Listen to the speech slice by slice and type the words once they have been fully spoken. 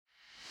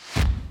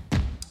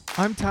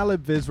I'm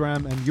Talib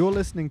Visram, and you're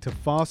listening to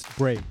Fast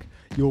Break,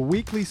 your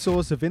weekly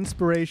source of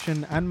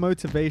inspiration and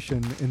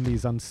motivation in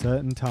these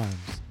uncertain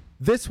times.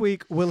 This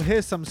week, we'll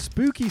hear some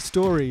spooky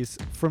stories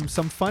from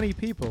some funny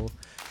people,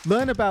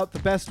 learn about the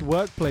best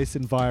workplace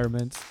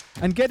environments,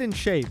 and get in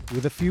shape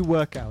with a few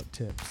workout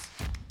tips.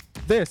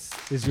 This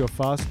is your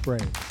Fast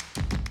Break.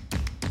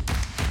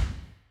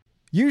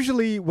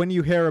 Usually, when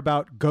you hear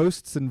about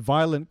ghosts and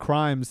violent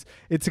crimes,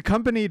 it's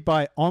accompanied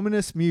by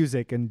ominous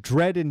music and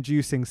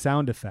dread-inducing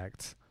sound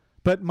effects.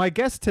 But my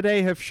guests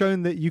today have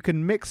shown that you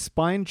can mix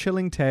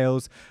spine-chilling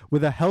tales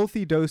with a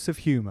healthy dose of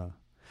humor.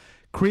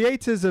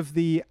 Creators of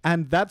the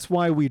And That's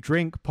Why We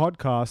Drink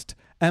podcast,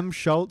 Em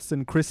Schultz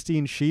and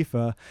Christine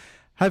Schiefer,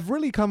 have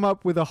really come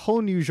up with a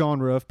whole new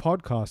genre of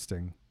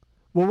podcasting.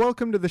 Well,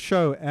 welcome to the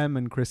show, Em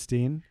and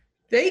Christine.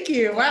 Thank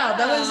you. Wow,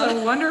 that was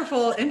a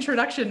wonderful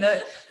introduction.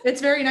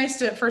 It's very nice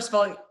to, first of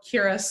all,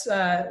 hear us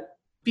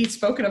be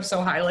spoken of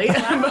so highly.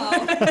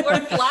 Wow,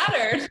 we're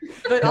flattered.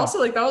 But also,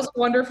 that was a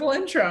wonderful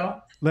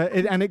intro.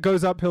 And it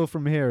goes uphill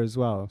from here as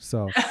well.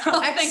 So,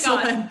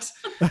 Excellent.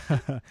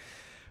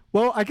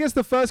 Well, I guess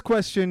the first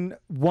question,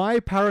 why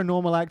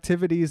paranormal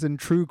activities and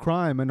true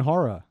crime and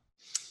horror?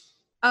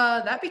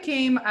 That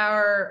became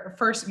our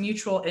first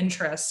mutual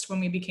interest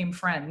when we became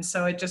friends.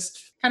 So it just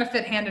kind of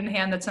fit hand in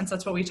hand, that since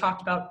that's what we talked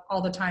about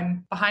all the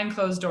time behind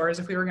closed doors.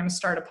 If we were going to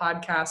start a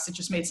podcast, it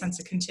just made sense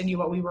to continue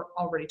what we were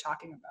already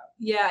talking about.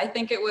 Yeah, I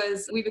think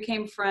we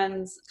became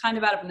friends kind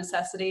of out of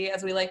necessity,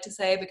 as we like to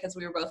say, because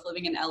we were both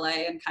living in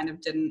LA and kind of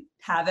didn't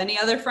have any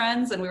other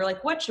friends. And we were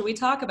like, what should we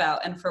talk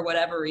about? And for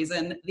whatever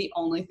reason, the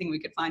only thing we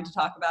could find to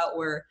talk about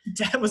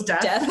was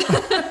death.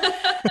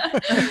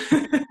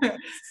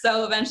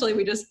 So eventually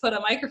we just put a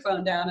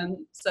microphone down and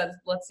said,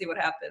 let's see what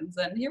happens.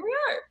 And here we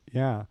are.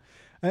 Yeah.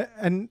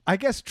 And I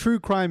guess true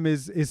crime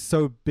is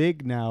so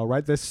big now,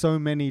 right? There's so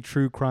many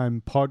true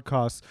crime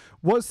podcasts.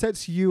 What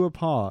sets you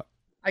apart?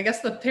 I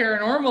guess the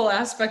paranormal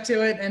aspect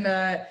to it. And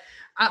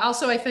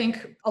I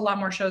think a lot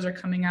more shows are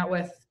coming out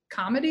with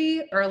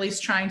comedy, or at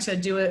least trying to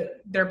do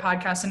their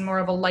podcast in more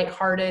of a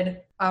lighthearted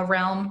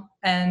realm.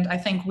 And I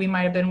think we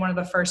might have been one of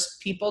the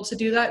first people to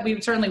do that. We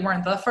certainly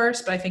weren't the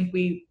first, but I think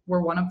we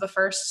were one of the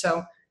first.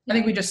 So I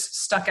think we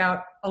just stuck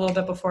out a little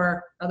bit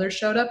before others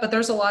showed up, but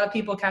there's a lot of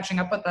people catching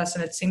up with us,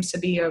 and it seems to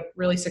be a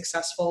really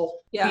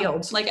successful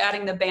field. Like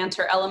adding the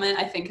banter element,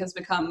 I think, has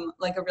become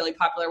like a really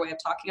popular way of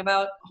talking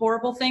about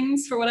horrible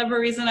things for whatever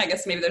reason. I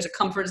guess maybe there's a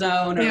comfort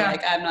zone, or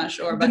I'm not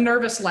sure. But the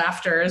nervous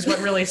laughter is what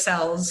really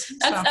sells.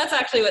 That's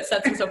actually what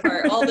sets us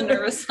apart. All the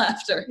nervous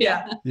laughter.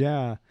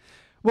 Yeah.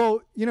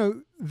 Well,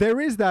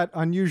 there is that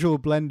unusual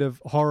blend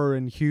of horror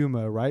and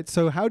humor, right?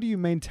 So how do you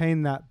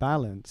maintain that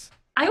balance?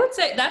 I would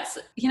say that's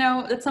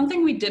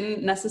something we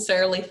didn't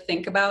necessarily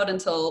think about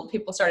until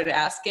people started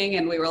asking,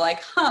 and we were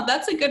like,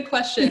 that's a good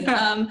question.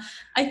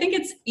 I think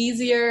it's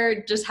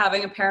easier just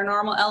having a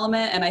paranormal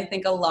element, and I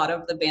think a lot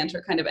of the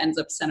banter kind of ends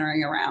up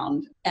centering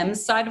around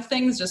M's side of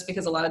things, just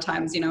because a lot of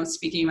times,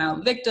 speaking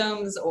about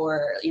victims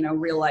or,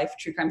 real life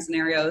true crime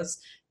scenarios,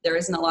 there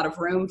isn't a lot of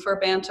room for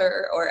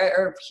banter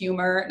or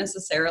humor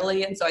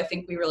necessarily. And so I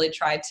think we really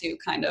try to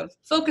kind of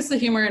focus the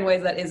humor in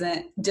ways that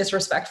isn't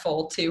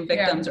disrespectful to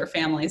victims or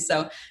families.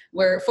 So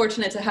we're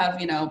fortunate to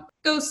have,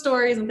 ghost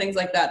stories and things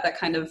like that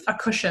kind of... A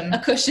cushion.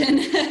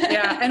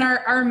 Yeah. And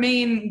our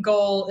main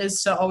goal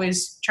is to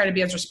always try to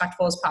be as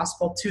respectful as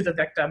possible to the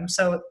victim.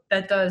 So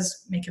that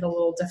does make it a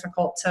little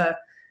difficult to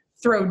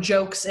throw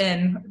jokes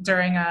in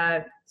during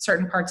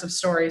certain parts of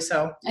stories.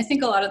 So I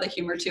think a lot of the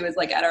humor too is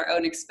like at our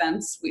own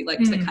expense. We like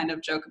to kind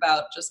of joke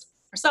about just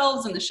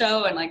ourselves and the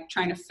show and like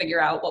trying to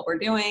figure out what we're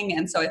doing.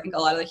 And so I think a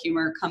lot of the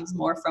humor comes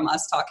more from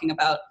us talking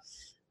about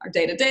our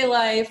day-to-day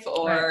life,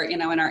 or,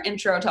 in our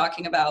intro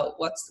talking about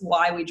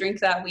why we drink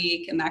that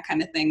week and that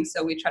kind of thing.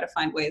 So we try to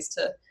find ways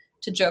to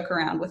joke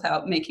around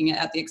without making it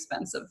at the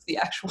expense of the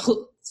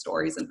actual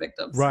stories and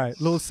victims. Right.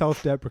 A little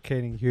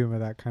self-deprecating humor,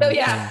 that kind of thing.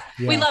 Yeah,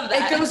 we love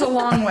that. It goes a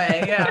long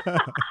way. Yeah.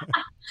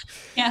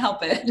 Can't help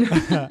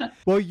it.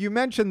 Well, you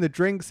mentioned the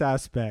drinks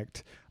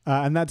aspect,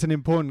 and that's an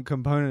important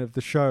component of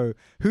the show.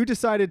 Who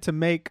decided to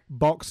make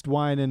boxed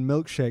wine and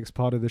milkshakes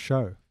part of the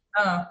show?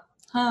 Yeah.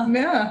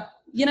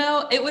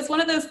 It was one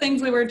of those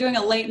things. We were doing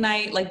a late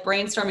night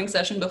brainstorming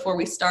session before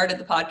we started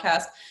the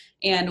podcast.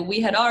 And we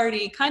had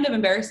already kind of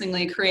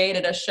embarrassingly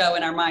created a show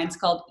in our minds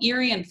called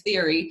Eerie and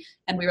Theory.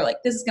 And we were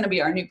like, this is going to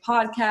be our new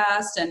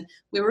podcast. And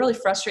we were really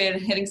frustrated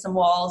and hitting some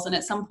walls. And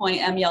at some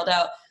point, Em yelled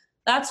out,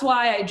 "That's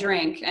why I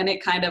drink." And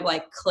it kind of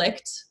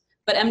clicked.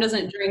 But Em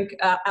doesn't drink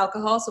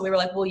alcohol. So we were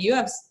like, well,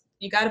 you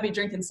got to be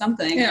drinking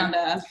something. Yeah.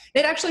 And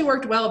it actually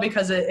worked well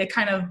because it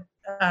kind of,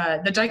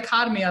 the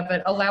dichotomy of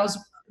it allows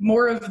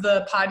more of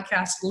the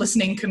podcast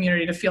listening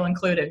community to feel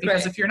included.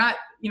 Because if you're not,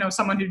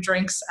 someone who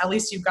drinks, at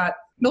least you've got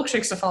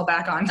milkshakes to fall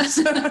back on.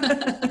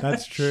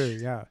 That's true.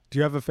 Yeah. Do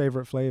you have a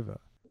favorite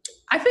flavor?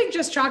 I think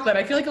just chocolate.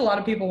 I feel like a lot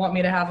of people want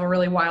me to have a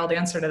really wild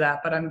answer to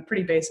that, but I'm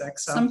pretty basic.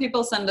 So some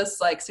people send us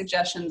like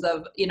suggestions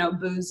of,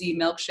 boozy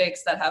milkshakes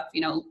that have,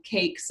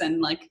 cakes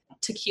and like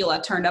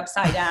tequila turned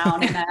upside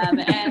down in them.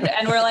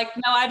 And we're like,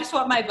 no, I just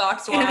want my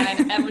boxed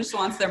wine. Everyone just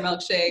wants their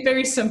milkshake.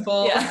 Very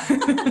simple.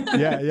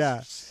 Yeah.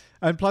 Yeah.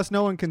 And plus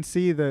no one can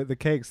see the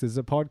cakes. There's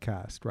a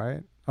podcast,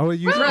 right? Oh,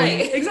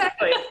 right.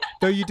 Exactly.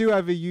 So you do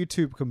have a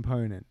YouTube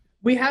component.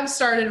 We have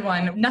started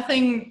one.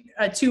 Nothing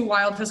too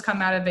wild has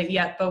come out of it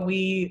yet, but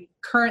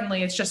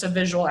it's just a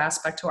visual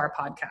aspect to our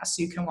podcast.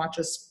 So you can watch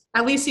us,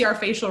 at least see our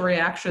facial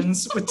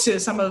reactions to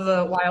some of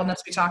the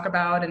wildness we talk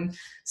about and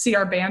see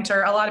our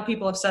banter. A lot of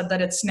people have said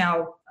that it's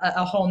now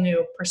a whole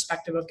new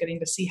perspective of getting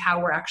to see how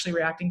we're actually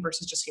reacting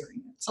versus just hearing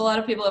it. So a lot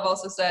of people have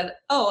also said,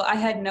 oh, I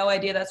had no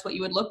idea that's what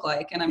you would look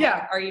like. And I'm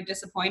like, are you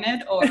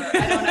disappointed? Or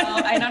I don't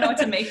know. I don't know what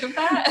to make of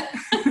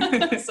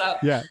that. So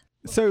yeah.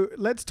 So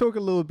let's talk a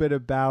little bit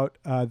about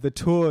the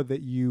tour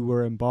that you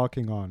were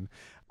embarking on.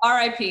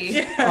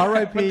 R.I.P.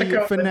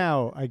 R.I.P. for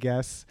now, I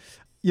guess.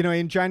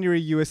 In January,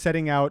 you were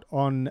setting out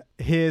on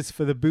Here's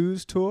for the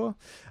Booze tour,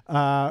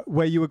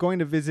 where you were going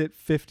to visit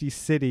 50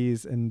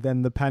 cities, and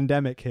then the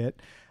pandemic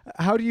hit.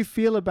 How do you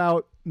feel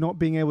about not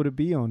being able to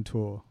be on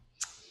tour?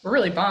 We're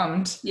really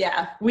bummed.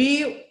 Yeah.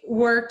 We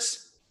worked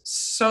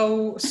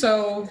so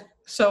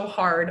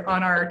hard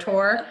on our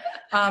tour.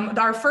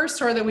 Our first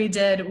tour that we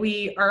did,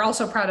 we are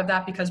also proud of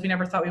that because we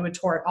never thought we would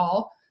tour at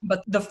all.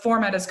 But the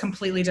format is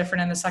completely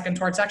different in the second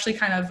tour. It's actually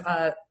kind of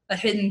a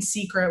hidden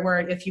secret where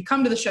if you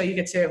come to the show, you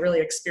get to really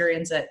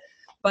experience it.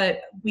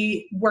 But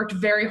we worked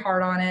very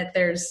hard on it.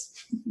 There's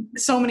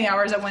so many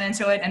hours that went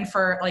into it. And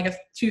for like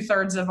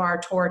 2/3 of our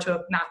tour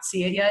to not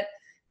see it yet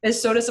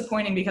is so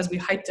disappointing because we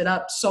hyped it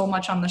up so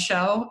much on the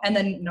show and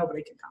then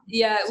nobody can come.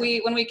 Yeah,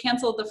 when we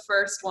canceled the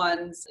first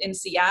ones in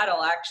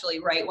Seattle, actually,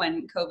 right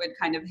when COVID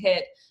kind of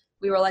hit,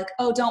 we were like,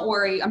 oh, don't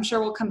worry. I'm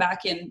sure we'll come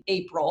back in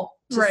April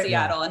to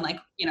Seattle and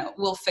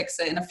we'll fix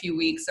it in a few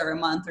weeks or a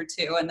month or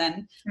two. And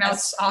then now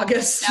it's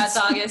August. Now it's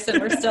August and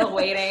we're still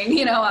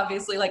waiting,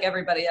 obviously like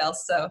everybody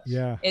else. So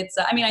yeah, it's,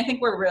 I think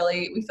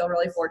we feel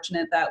really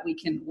fortunate that we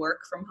can work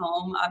from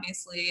home,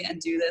 obviously, and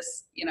do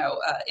this, in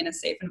a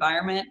safe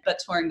environment. But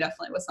touring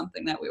definitely was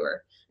something that we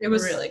were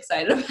really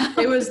excited about.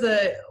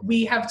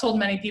 We have told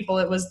many people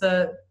it was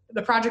the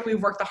project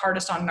we've worked the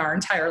hardest on in our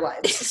entire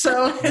lives.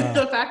 So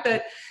the fact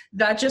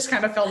that just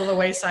kind of fell to the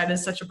wayside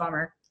is such a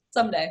bummer.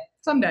 Someday.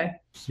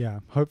 Yeah,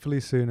 hopefully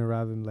sooner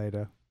rather than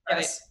later.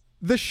 Yes.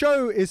 The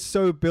show is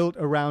so built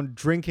around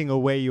drinking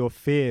away your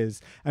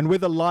fears, and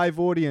with a live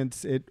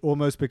audience, it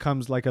almost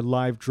becomes like a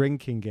live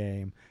drinking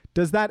game.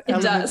 Does that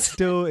element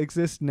still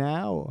exist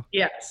now?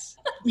 Yes.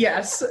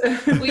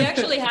 We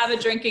actually have a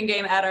drinking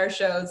game at our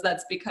shows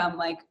that's become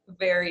like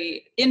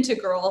very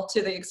integral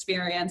to the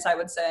experience, I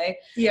would say.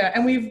 Yeah,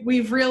 and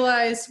we've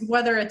realized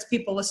whether it's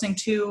people listening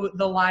to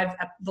the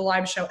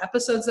live show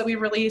episodes that we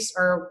release,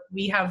 or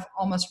we have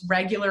almost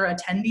regular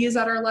attendees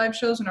at our live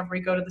shows whenever we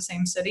go to the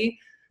same city.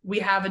 We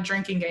have a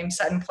drinking game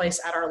set in place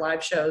at our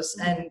live shows.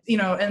 And, in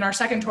our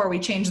second tour, we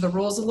changed the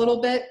rules a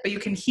little bit, but you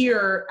can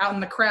hear out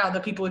in the crowd the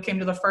people who came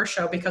to the first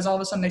show because all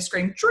of a sudden they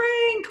scream,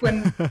 drink,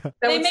 when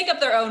they make up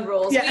their own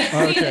rules.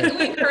 Yeah.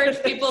 We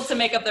encourage people to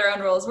make up their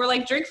own rules. We're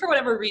like, drink for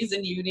whatever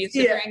reason you need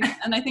to drink.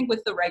 And I think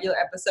with the regular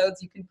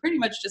episodes, you can pretty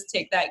much just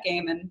take that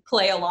game and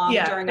play along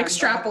during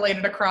extrapolate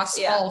it across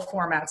all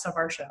formats of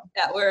our show.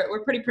 Yeah,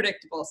 we're pretty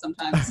predictable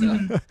sometimes.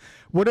 So.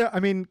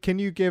 Can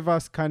you give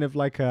us kind of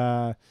like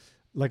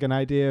an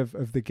idea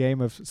of the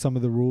game, of some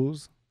of the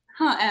rules?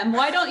 Em,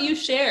 why don't you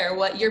share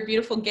what your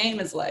beautiful game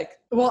is like?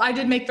 Well, I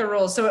did make the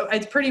rules, so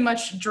it's pretty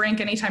much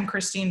drink anytime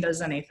Christine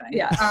does anything.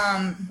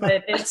 Yeah.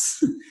 But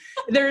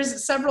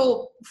there's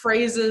several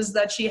phrases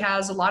that she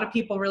has. A lot of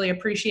people really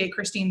appreciate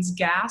Christine's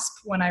gasp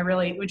when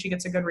she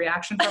gets a good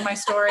reaction from my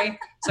story.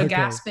 So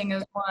gasping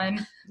is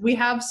one. We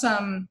have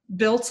some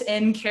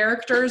built-in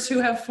characters who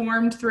have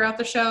formed throughout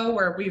the show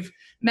where we've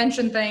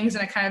mentioned things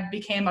and it kind of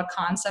became a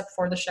concept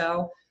for the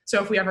show.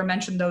 So if we ever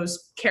mention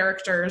those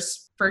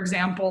characters, for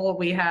example,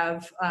 we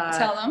have...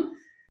 Tell them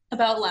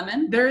about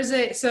Lemon.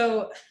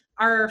 So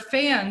our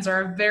fans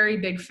are a very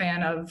big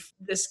fan of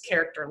this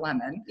character,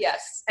 Lemon.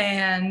 Yes.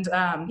 And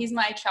he's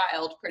my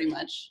child, pretty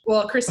much.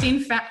 Well,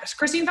 Christine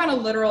found a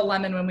literal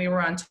lemon when we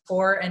were on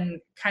tour and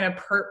kind of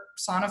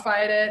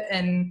personified it.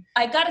 And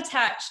I got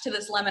attached to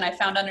this lemon I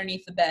found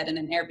underneath the bed in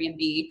an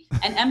Airbnb,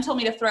 and Em told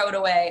me to throw it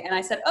away. And I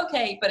said,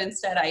 okay, but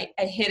instead I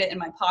hid it in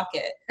my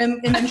pocket.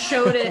 And then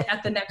showed it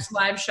at the next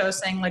live show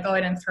saying like, oh,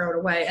 I didn't throw it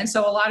away. And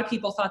so a lot of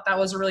people thought that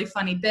was a really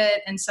funny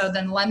bit. And so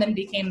then lemon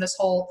became this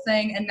whole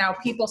thing. And now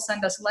people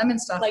send us lemon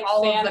stuff like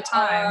all of the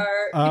time.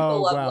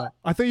 People love lemon.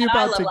 I thought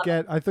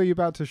you were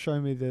about to show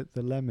me the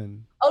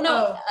lemon. Oh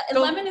no,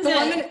 lemon is in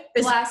a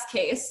glass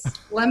case.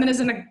 Lemon is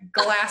in a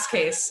glass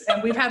case,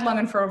 and we've had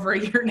Lemon for over a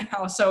year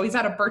now, so he's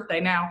had a birthday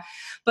now.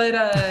 But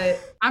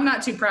I'm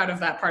not too proud of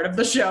that part of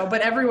the show,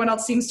 but everyone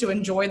else seems to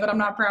enjoy that I'm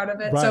not proud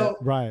of it.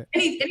 Right.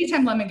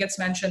 Anytime Lemon gets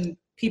mentioned,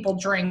 people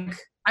drink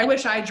I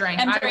wish I drank.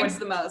 And I drinks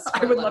would, the most.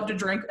 I would love to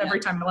drink every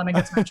time a lemon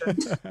gets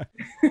mentioned.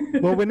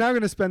 Well, we're now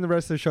going to spend the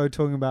rest of the show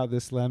talking about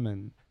this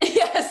lemon.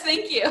 Yes,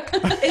 thank you.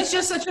 It's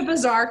just such a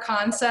bizarre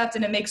concept,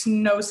 and it makes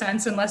no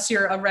sense unless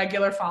you're a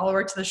regular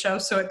follower to the show.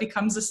 So it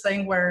becomes this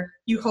thing where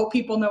you hope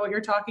people know what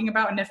you're talking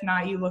about, and if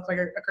not, you look like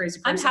a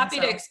crazy person. I'm happy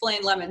to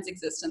explain lemon's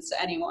existence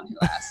to anyone who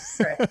asks.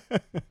 Right.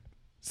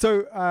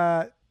 So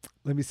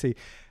let me see.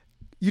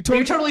 You're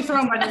totally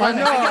thrown by the I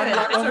lemon. know. I get it.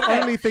 I'm It's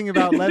okay. only thinking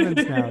about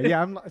lemons now.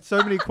 Yeah,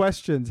 so many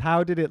questions.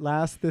 How did it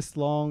last this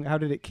long? How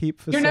did it keep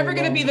for You're so never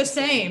going to be long? the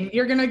same.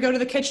 You're going to go to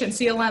the kitchen,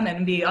 see a lemon,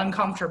 and be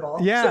uncomfortable.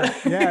 Yeah,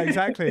 yeah,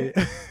 exactly.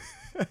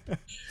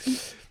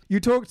 You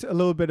talked a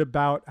little bit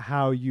about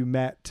how you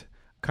met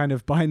kind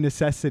of by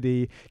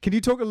necessity. Can you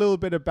talk a little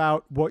bit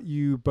about what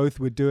you both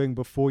were doing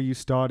before you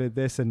started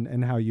this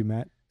and how you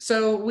met?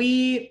 So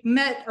we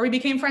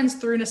became friends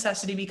through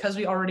necessity because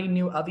we already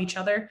knew of each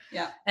other.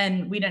 Yeah.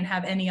 And we didn't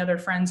have any other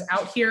friends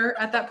out here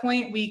at that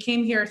point. We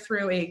came here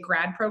through a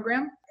grad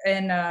program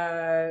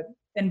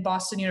in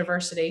Boston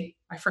University.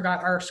 I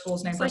forgot our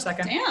school's name for a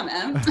second. Damn,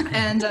 Em.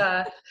 And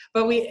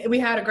but we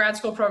had a grad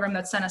school program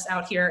that sent us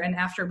out here. And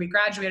after we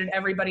graduated,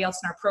 everybody else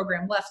in our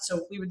program left.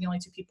 So we were the only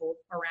two people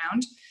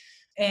around.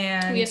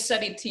 And we had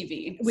studied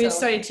TV. We had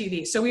studied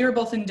TV. So we were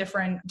both doing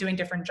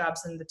different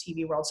jobs in the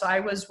TV world. So I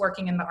was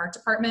working in the art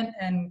department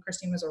and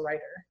Christine was a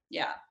writer.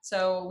 Yeah.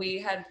 So we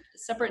had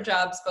separate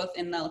jobs, both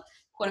in the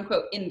quote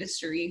unquote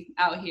industry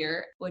out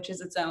here, which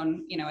is its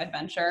own,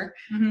 adventure.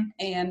 Mm-hmm.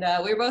 And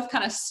we were both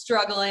kind of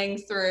struggling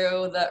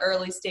through the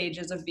early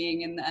stages of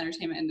being in the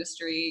entertainment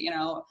industry,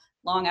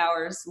 long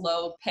hours,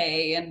 low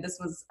pay. And this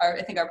was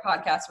I think our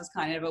podcast was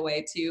kind of a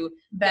way to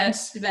vent,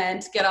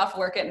 get off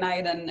work at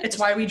night. And it's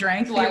why we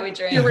drank.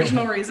 The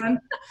original reason.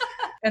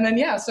 And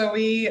then, so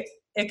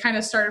it kind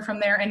of started from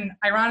there. And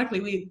ironically,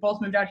 we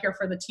both moved out here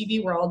for the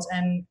TV world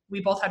and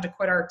we both had to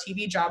quit our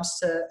TV jobs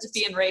to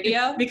be in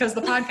radio because the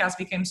podcast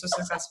became so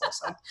successful.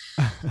 So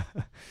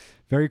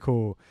very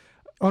cool.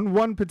 On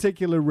one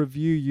particular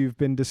review, you've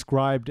been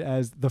described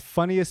as the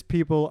funniest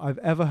people I've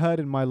ever heard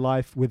in my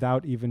life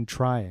without even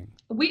trying.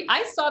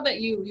 I saw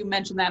that you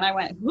mentioned that and I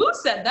went, who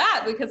said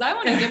that? Because I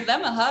want to give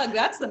them a hug.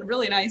 That's a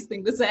really nice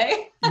thing to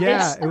say.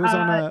 Yeah, it was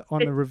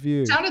on a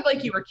review. It sounded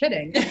like you were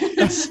kidding.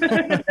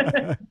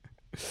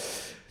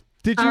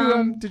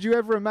 Did you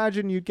ever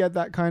imagine you'd get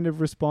that kind of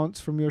response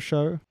from your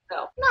show?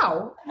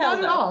 No, not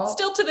at all.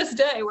 Still to this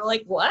day, we're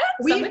like, what?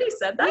 Somebody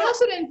said that? We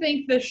also didn't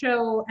think the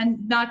show, and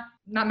not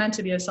meant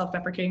to be a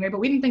self-deprecating way, but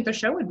we didn't think the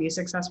show would be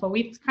successful.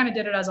 We kind of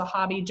did it as a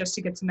hobby just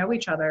to get to know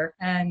each other.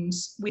 And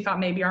we thought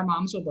maybe our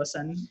moms would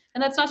listen.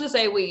 And that's not to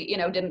say we,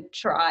 didn't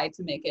try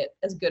to make it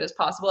as good as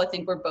possible. I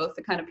think we're both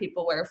the kind of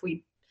people where if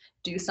we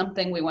do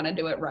something, we want to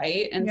do it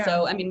right. And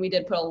so, we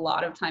did put a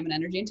lot of time and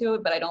energy into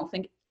it, but I don't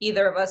think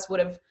either of us would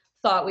have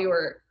thought we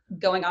were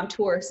going on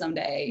tour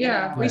someday.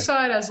 We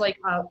saw it as like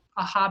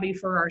a hobby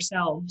for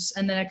ourselves,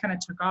 and then it kind of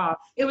took off.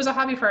 It was a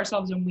hobby for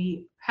ourselves, and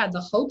we had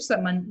the hopes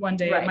that one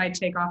day it might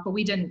take off, but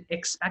we didn't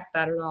expect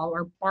that at all.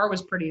 Our bar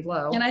was pretty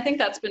low. And I think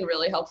that's been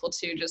really helpful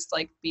too, just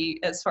like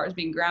as far as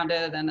being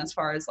grounded and as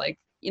far as like,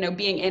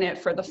 being in it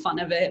for the fun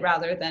of it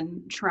rather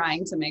than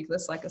trying to make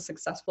this like a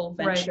successful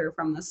venture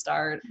from the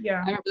start. Yeah.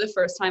 I remember the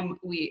first time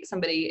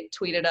somebody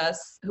tweeted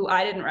us who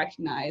I didn't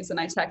recognize, and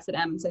I texted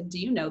them and said, do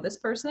you know this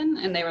person?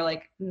 And they were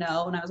like,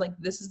 no. And I was like,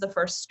 this is the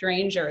first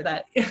stranger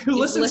that who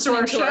listens to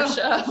our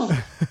show.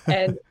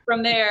 And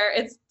from there,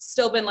 it's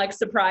still been like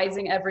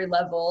surprising every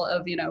level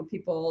of,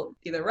 people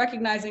either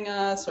recognizing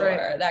us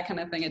or that kind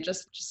of thing. It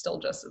just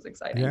as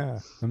exciting. Yeah.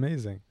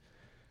 Amazing.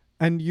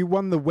 And you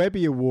won the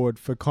Webby Award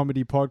for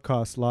Comedy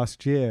Podcast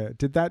last year.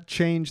 Did that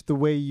change the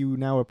way you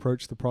now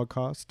approach the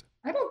podcast?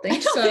 I don't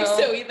think so. I don't think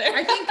so either.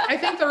 I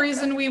think the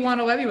reason we won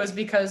a Webby was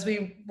because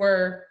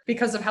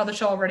of how the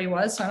show already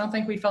was. So I don't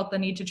think we felt the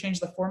need to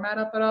change the format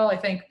up at all. I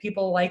think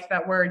people like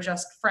that we're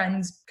just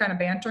friends kind of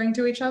bantering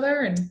to each other.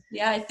 And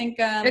I think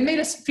it made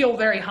us feel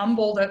very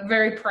humbled,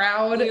 very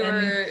proud. We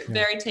were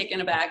very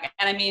taken aback.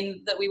 And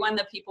that we won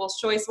the People's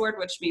Choice Award,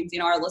 which means,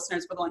 our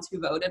listeners were the ones who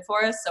voted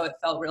for us. So it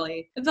felt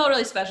really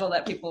special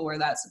that people were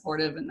that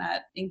supportive and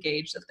that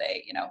engaged, that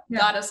they,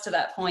 got us to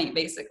that point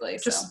basically.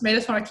 Just made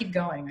us want to keep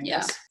going, I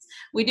guess.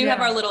 We do have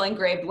our little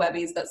engraved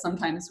Webbies that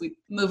sometimes we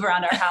move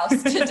around our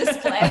house to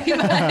display.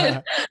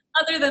 But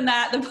other than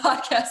that, the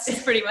podcast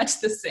is pretty much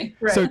the same.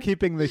 Right. So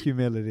keeping the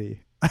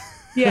humility.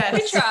 Yeah,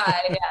 we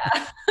try.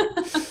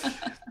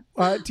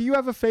 Yeah. Do you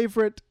have a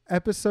favorite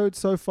episode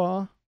so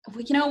far?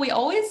 We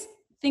always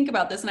think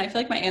about this, and I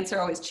feel like my answer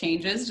always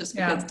changes just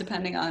because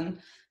depending on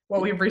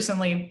what we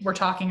recently were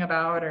talking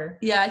about.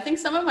 I think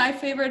some of my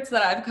favorites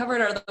that I've covered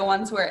are the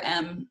ones where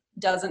Em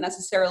doesn't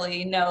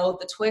necessarily know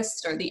the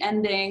twist or the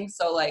ending.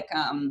 So like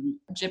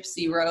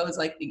Gypsy Rose,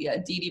 like the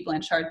Dee Dee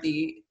Blanchard,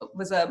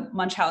 was a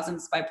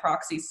Munchausen's by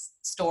proxy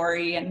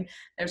story, and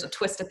there's a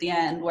twist at the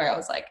end where I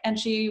was like, and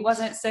she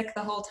wasn't sick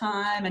the whole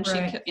time, and she,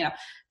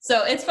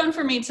 so it's fun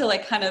for me to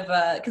like kind of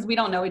because we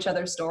don't know each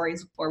other's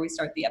stories before we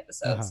start the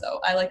episode.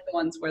 So I like the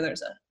ones where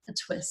there's a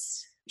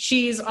twist.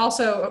 she's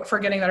also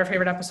forgetting that her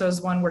favorite episode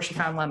is one where she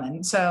found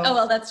lemon. So, oh,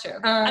 well, that's true.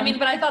 I mean,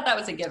 but I thought that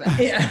was a given.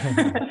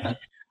 Yeah.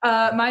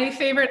 My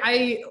favorite,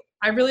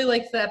 I really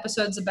like the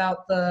episodes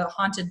about the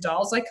haunted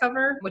dolls I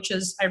cover, which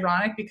is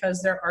ironic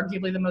because they're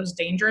arguably the most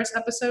dangerous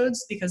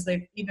episodes because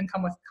they even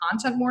come with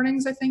content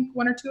warnings, I think,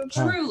 1 or 2 of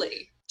them.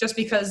 Truly. Just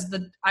because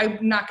I'm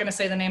not going to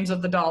say the names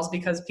of the dolls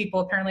because people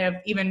apparently have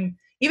even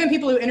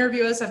people who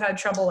interview us have had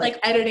trouble like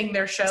editing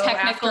their show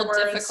technical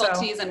afterwards.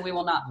 difficulties, and we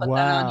will not put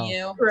that on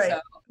you. Right. So.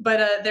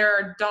 But there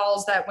are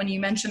dolls that when you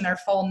mention their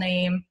full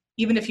name,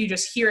 even if you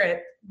just hear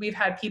it, we've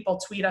had people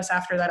tweet us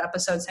after that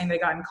episode saying they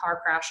got in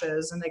car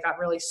crashes and they got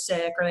really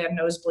sick or they had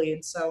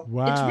nosebleeds. So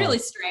it's really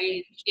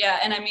strange. Yeah.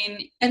 And I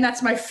mean, and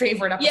that's my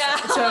favorite episode. Yeah.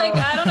 So like,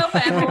 I don't know if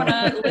I ever want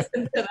to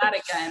listen to that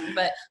again,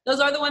 but those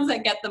are the ones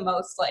that get the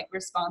most like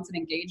response and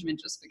engagement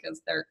just because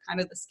they're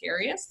kind of the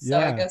scariest. So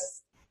I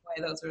guess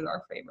why those are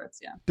our favorites.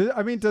 Yeah.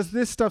 I mean, does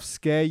this stuff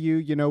scare you,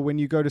 you know, when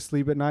you go to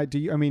sleep at night? Do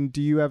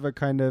you ever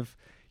kind of,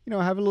 you know,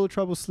 have a little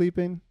trouble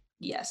sleeping?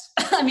 Yes.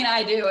 I mean,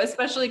 I do,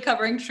 especially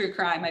covering true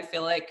crime. I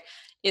feel like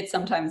it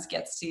sometimes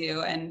gets to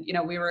you. And, you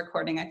know, we were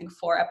recording, I think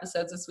 4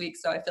 episodes this week.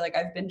 So I feel like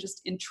I've been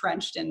just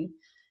entrenched in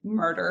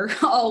murder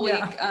all week.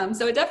 Yeah.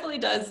 So it definitely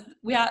does.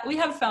 We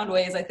have found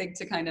ways, I think,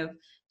 to kind of,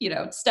 you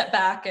know, step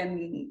back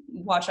and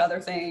watch other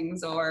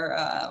things or,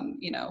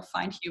 you know,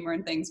 find humor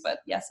in things. But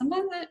yeah,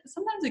 sometimes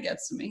it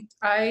gets to me.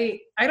 I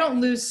don't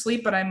lose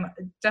sleep, but I'm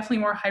definitely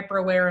more hyper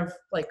aware of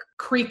like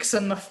creaks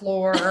in the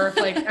floor or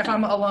if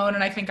I'm alone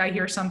and I think I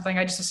hear something,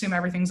 I just assume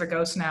everything's a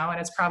ghost now. And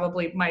it's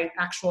probably my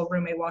actual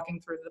roommate walking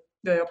through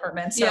the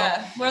apartment. So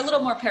yeah, we're a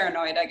little more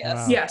paranoid, I guess.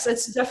 Wow. Yes,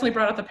 it's definitely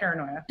brought up the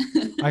paranoia.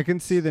 I can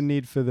see the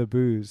need for the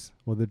booze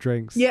or the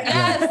drinks. Yeah.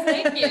 Yes,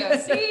 thank you.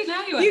 See,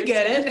 now you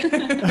get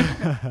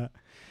it.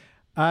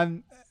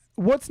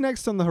 What's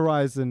next on the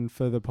horizon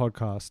for the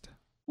podcast?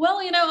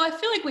 Well, you know, I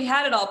feel like we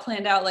had it all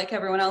planned out like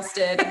everyone else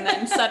did. And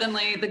then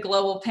suddenly the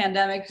global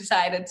pandemic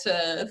decided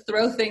to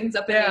throw things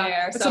up in the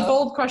air. It's a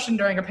bold question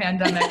during a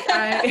pandemic.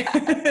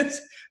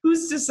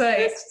 Who's to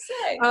say?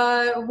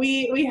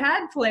 We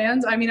had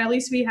plans. I mean, at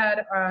least we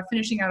had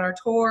finishing out our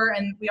tour.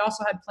 And we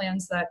also had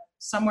plans that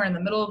somewhere in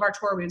the middle of our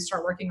tour, we would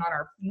start working on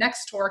our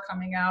next tour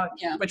coming out,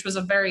 which was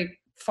a very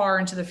far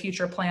into the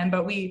future plan.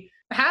 But we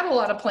had a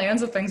lot of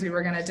plans of things we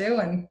were going to do.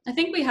 And I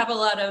think we have a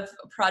lot of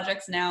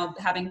projects now,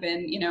 having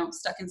been, you know,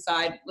 stuck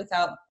inside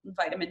without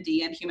vitamin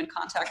D and human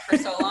contact for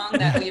so long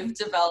that we've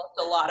developed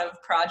a lot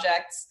of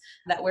projects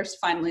that we're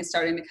finally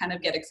starting to kind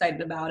of get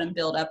excited about and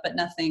build up, but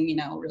nothing, you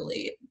know,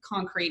 really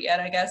concrete yet,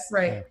 I guess.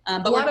 Right.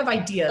 But a lot of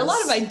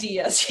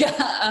ideas.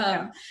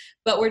 Yeah.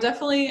 But we're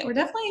definitely,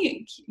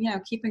 you know,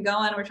 keeping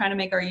going. We're trying to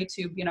make our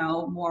YouTube, you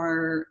know,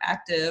 more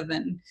active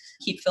and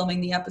keep filming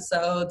the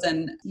episodes.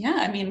 And yeah,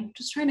 I mean,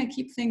 just trying to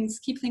keep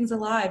things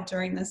alive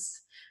during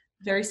this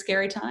very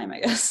scary time, I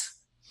guess.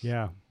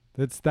 Yeah.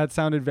 That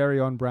sounded very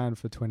on brand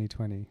for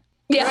 2020.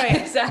 Yeah, right,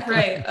 exactly.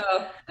 Right.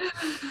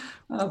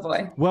 Oh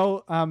boy.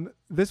 Well,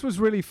 this was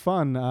really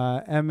fun.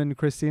 Em and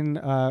Christine,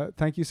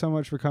 thank you so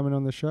much for coming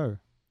on the show.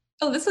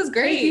 Oh, this was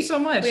great. Thank you so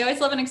much. We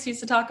always love an excuse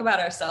to talk about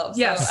ourselves.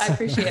 Yes. So I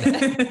appreciate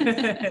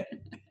it.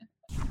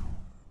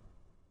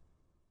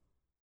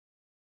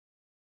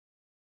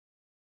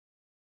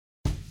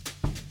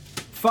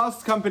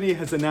 Fast Company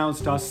has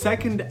announced our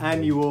 2nd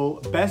annual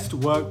Best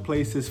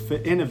Workplaces for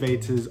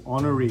Innovators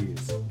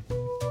honorees.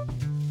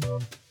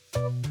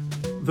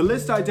 The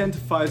list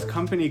identifies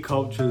company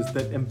cultures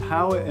that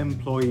empower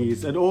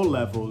employees at all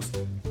levels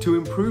to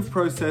improve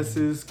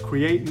processes,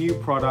 create new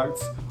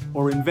products,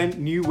 or invent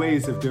new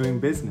ways of doing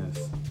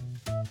business.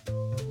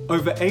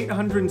 Over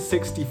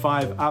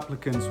 865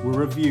 applicants were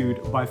reviewed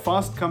by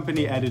Fast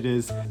Company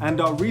editors and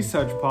our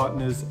research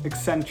partners,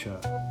 Accenture.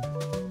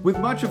 With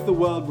much of the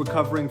world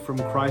recovering from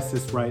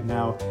crisis right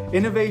now,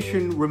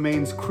 innovation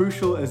remains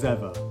crucial as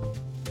ever.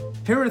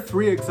 Here are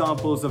 3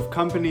 examples of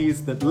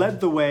companies that led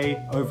the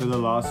way over the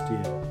last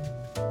year.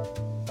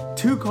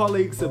 2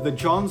 colleagues of the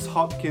Johns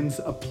Hopkins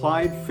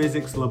Applied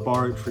Physics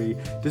Laboratory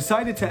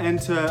decided to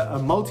enter a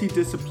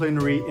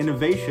multidisciplinary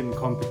innovation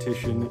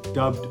competition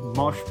dubbed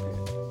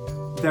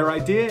MoshPit. Their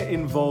idea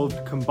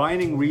involved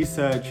combining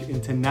research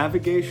into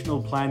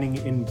navigational planning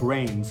in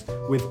brains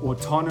with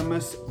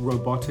autonomous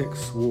robotic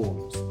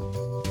swarms.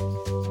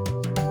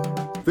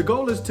 The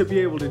goal is to be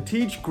able to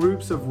teach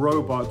groups of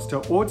robots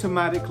to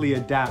automatically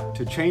adapt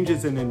to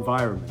changes in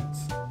environments,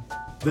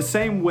 the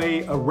same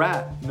way a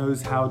rat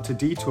knows how to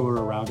detour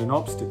around an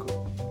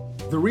obstacle.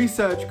 The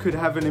research could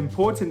have an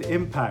important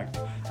impact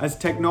as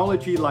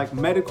technology like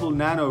medical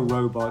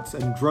nanorobots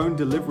and drone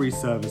delivery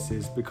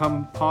services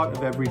become part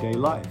of everyday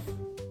life.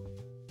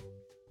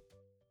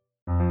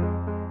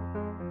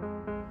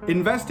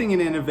 Investing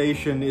in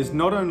innovation is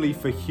not only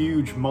for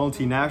huge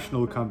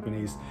multinational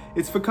companies,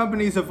 it's for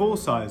companies of all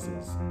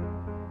sizes.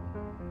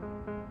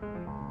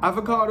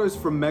 Avocados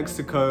from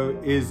Mexico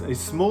is a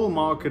small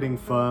marketing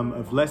firm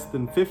of less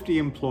than 50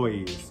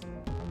 employees.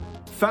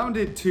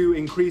 Founded to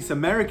increase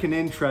American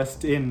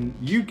interest in,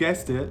 you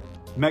guessed it,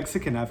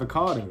 Mexican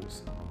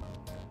avocados.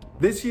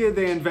 This year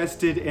they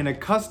invested in a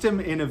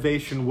custom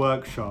innovation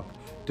workshop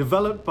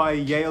developed by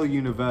Yale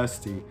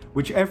University,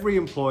 which every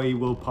employee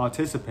will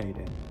participate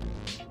in.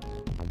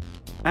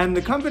 And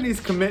the company's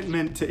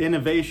commitment to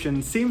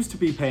innovation seems to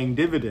be paying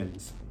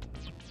dividends.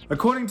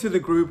 According to the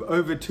group,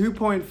 over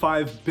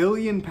 2.5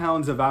 billion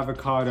pounds of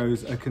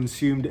avocados are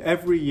consumed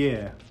every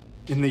year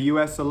in the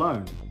US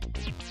alone.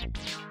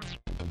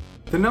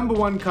 The number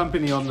one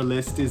company on the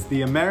list is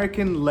the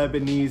American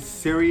Lebanese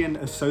Syrian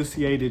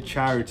Associated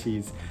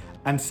Charities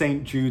and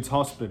St. Jude's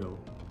Hospital.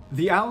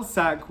 The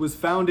ALSAC was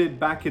founded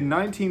back in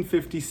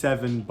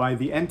 1957 by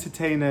the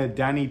entertainer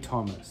Danny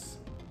Thomas.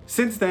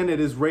 Since then, it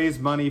has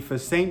raised money for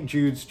St.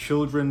 Jude's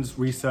Children's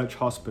Research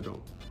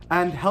Hospital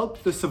and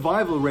helped the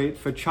survival rate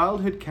for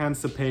childhood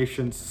cancer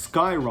patients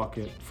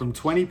skyrocket from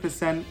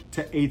 20%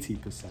 to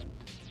 80%.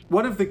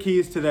 One of the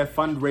keys to their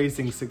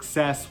fundraising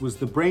success was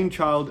the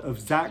brainchild of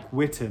Zach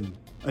Witten,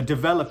 a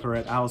developer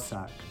at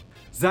ALSAC.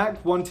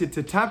 Zach wanted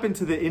to tap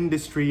into the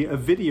industry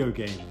of video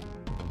gaming.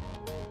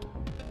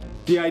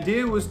 The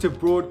idea was to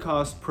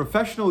broadcast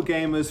professional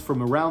gamers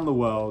from around the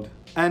world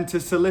and to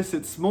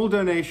solicit small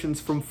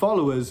donations from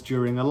followers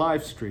during a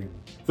live stream.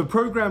 The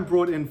program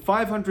brought in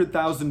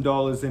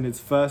 $500,000 in its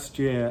first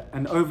year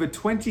and over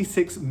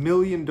 $26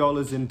 million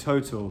in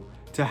total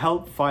to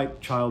help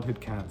fight childhood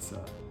cancer.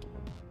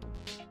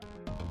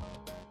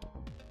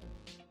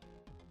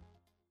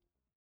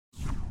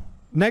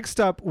 Next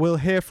up, we'll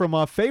hear from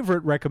our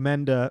favorite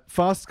recommender,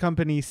 Fast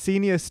Company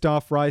senior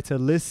staff writer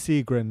Liz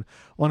Seagren,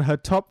 on her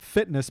top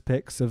fitness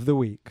picks of the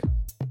week.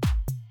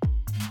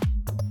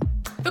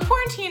 The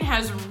quarantine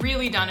has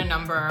really done a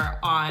number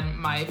on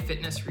my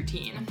fitness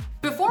routine.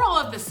 Before all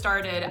of this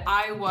started,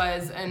 I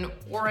was an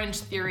Orange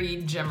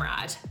Theory gym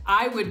rat.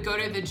 I would go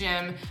to the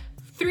gym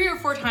 3 or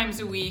 4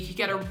 times a week,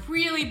 get a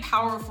really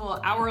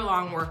powerful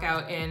hour-long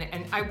workout in,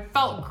 and I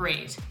felt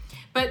great.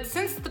 But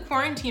since the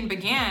quarantine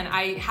began,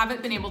 I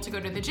haven't been able to go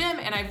to the gym,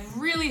 and I've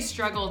really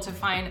struggled to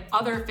find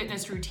other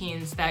fitness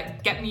routines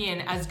that get me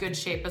in as good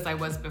shape as I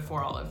was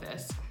before all of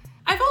this.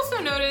 I've also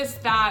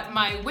noticed that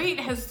my weight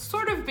has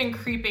sort of been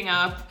creeping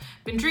up,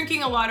 been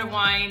drinking a lot of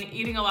wine,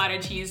 eating a lot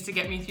of cheese to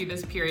get me through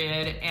this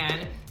period,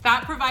 and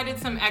that provided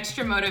some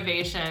extra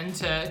motivation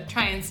to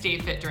try and stay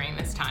fit during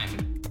this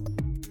time.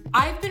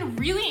 I've been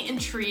really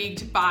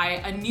intrigued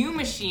by a new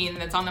machine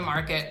that's on the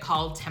market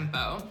called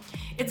Tempo.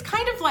 It's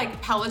kind of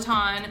like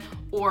Peloton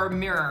or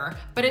Mirror,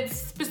 but it's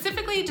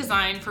specifically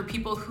designed for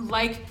people who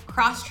like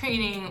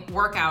cross-training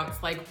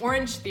workouts like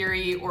Orange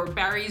Theory or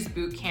Barry's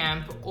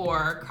Bootcamp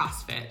or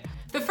CrossFit.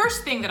 The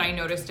first thing that I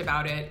noticed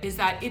about it is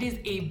that it is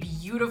a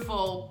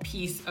beautiful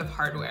piece of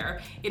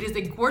hardware. It is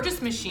a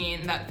gorgeous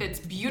machine that fits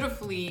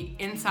beautifully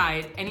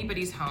inside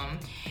anybody's home,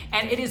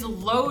 and it is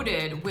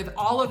loaded with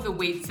all of the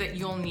weights that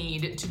you'll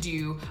need to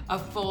do a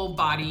full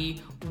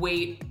body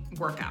weight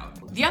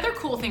workout. The other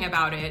cool thing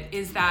about it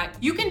is that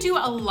you can do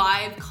a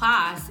live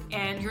class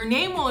and your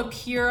name will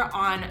appear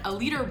on a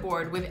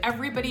leaderboard with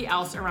everybody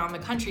else around the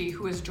country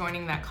who is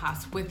joining that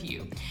class with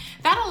you.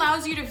 That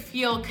allows you to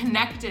feel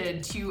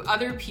connected to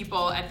other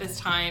people at this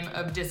time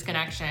of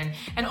disconnection,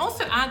 and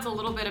also adds a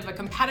little bit of a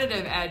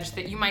competitive edge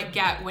that you might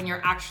get when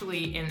you're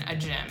actually in a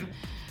gym.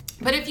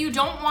 But if you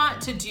don't want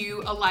to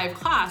do a live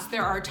class,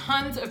 there are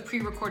tons of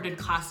pre-recorded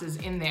classes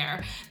in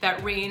there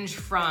that range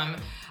from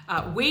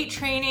weight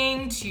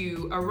training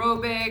to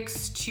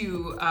aerobics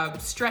to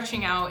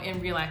stretching out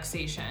and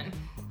relaxation.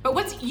 But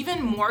what's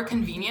even more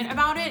convenient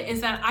about it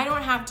is that I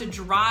don't have to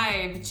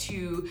drive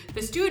to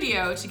the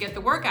studio to get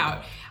the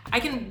workout.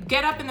 I can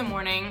get up in the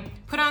morning,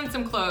 put on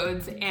some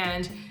clothes,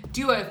 and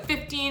do a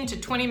 15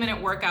 to 20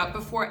 minute workout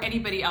before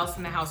anybody else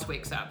in the house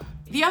wakes up.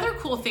 The other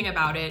cool thing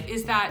about it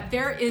is that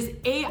there is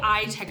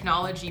AI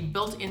technology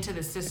built into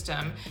the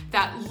system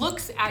that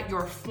looks at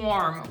your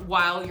form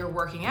while you're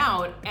working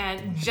out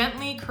and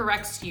gently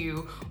corrects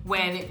you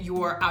when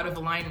you're out of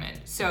alignment.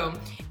 So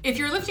if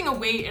you're lifting a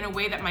weight in a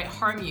way that might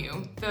harm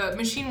you, the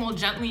machine will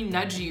gently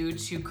nudge you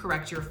to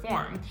correct your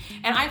form.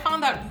 And I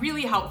found that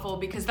really helpful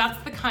because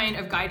that's the kind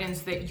of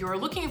guidance that you're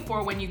looking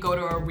for when you go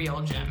to a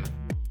real gym.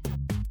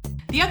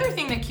 The other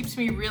thing that keeps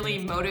me really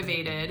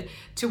motivated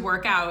to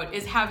work out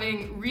is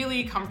having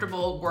really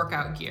comfortable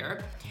workout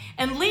gear.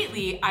 And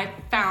lately, I've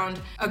found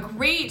a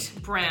great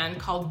brand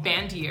called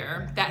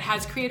Bandier that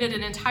has created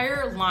an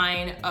entire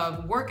line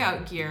of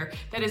workout gear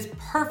that is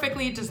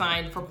perfectly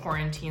designed for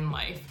quarantine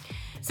life.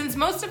 Since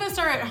most of us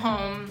are at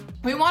home,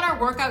 we want our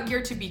workout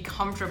gear to be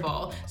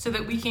comfortable so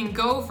that we can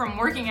go from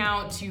working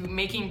out to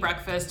making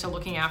breakfast to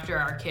looking after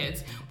our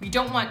kids. We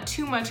don't want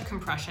too much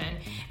compression.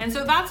 And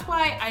so that's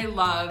why I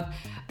love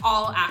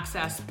All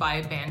Access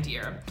by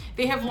Bandier.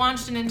 They have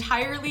launched an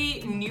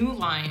entirely new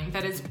line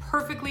that is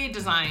perfectly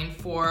designed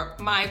for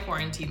my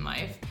quarantine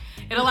life.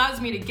 It allows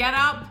me to get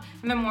up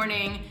in the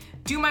morning,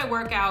 do my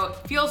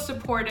workout, feel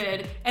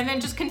supported, and then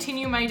just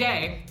continue my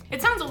day.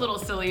 It sounds a little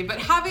silly, but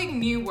having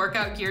new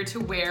workout gear to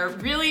wear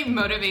really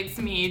motivates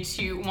me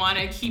to want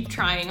to keep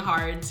trying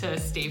hard to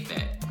stay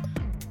fit.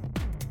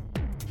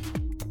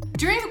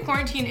 During the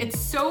quarantine, it's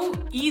so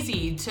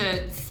easy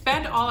to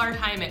spend all our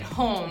time at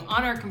home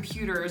on our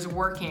computers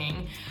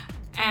working.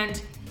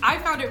 And I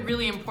found it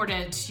really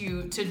important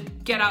to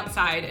get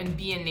outside and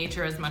be in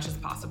nature as much as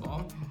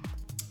possible.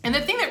 And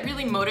the thing that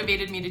really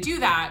motivated me to do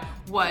that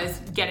was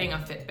getting a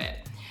Fitbit.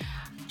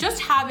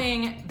 Just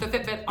having the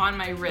Fitbit on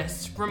my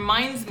wrist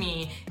reminds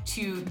me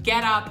to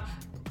get up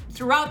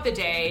throughout the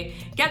day,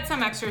 get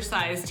some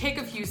exercise, take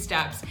a few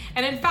steps.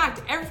 And in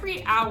fact,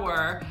 every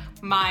hour,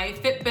 my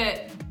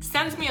Fitbit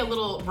sends me a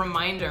little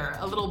reminder,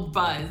 a little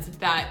buzz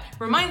that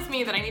reminds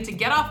me that I need to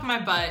get off my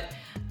butt,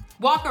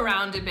 walk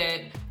around a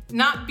bit,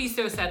 not be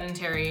so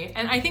sedentary.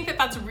 And I think that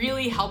that's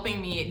really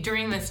helping me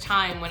during this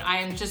time when I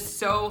am just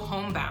so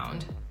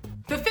homebound.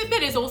 The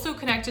Fitbit is also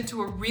connected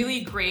to a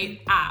really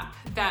great app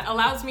that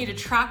allows me to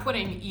track what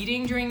I'm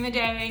eating during the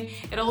day.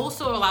 It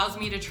also allows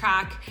me to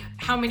track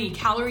how many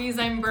calories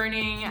I'm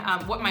burning,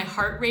 what my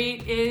heart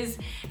rate is.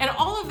 And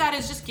all of that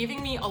is just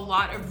giving me a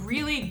lot of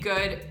really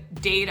good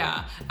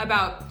data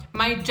about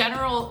my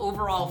general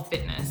overall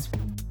fitness.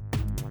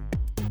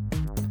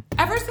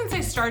 Ever since I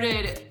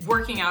started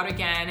working out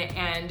again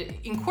and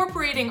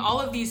incorporating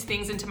all of these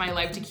things into my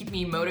life to keep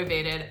me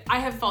motivated, I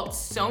have felt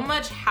so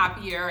much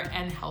happier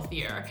and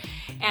healthier.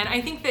 And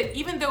I think that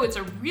even though it's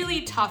a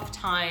really tough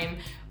time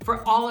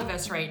for all of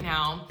us right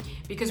now,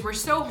 because we're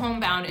so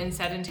homebound and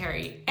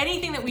sedentary,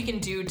 anything that we can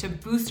do to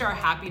boost our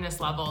happiness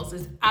levels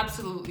is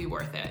absolutely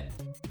worth it.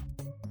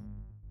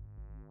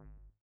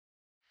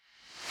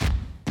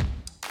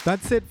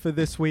 That's it for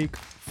this week.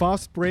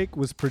 Fast Break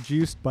was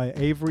produced by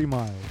Avery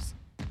Miles.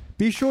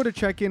 Be sure to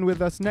check in with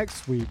us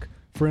next week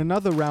for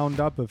another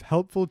roundup of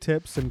helpful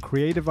tips and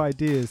creative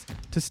ideas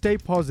to stay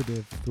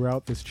positive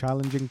throughout this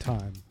challenging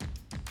time.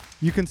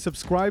 You can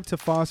subscribe to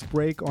Fast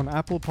Break on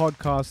Apple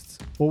Podcasts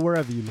or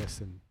wherever you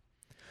listen.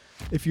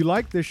 If you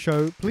like this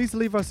show, please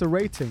leave us a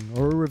rating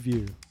or a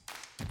review.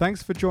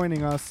 Thanks for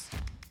joining us.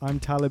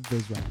 I'm Talib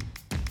Vizran.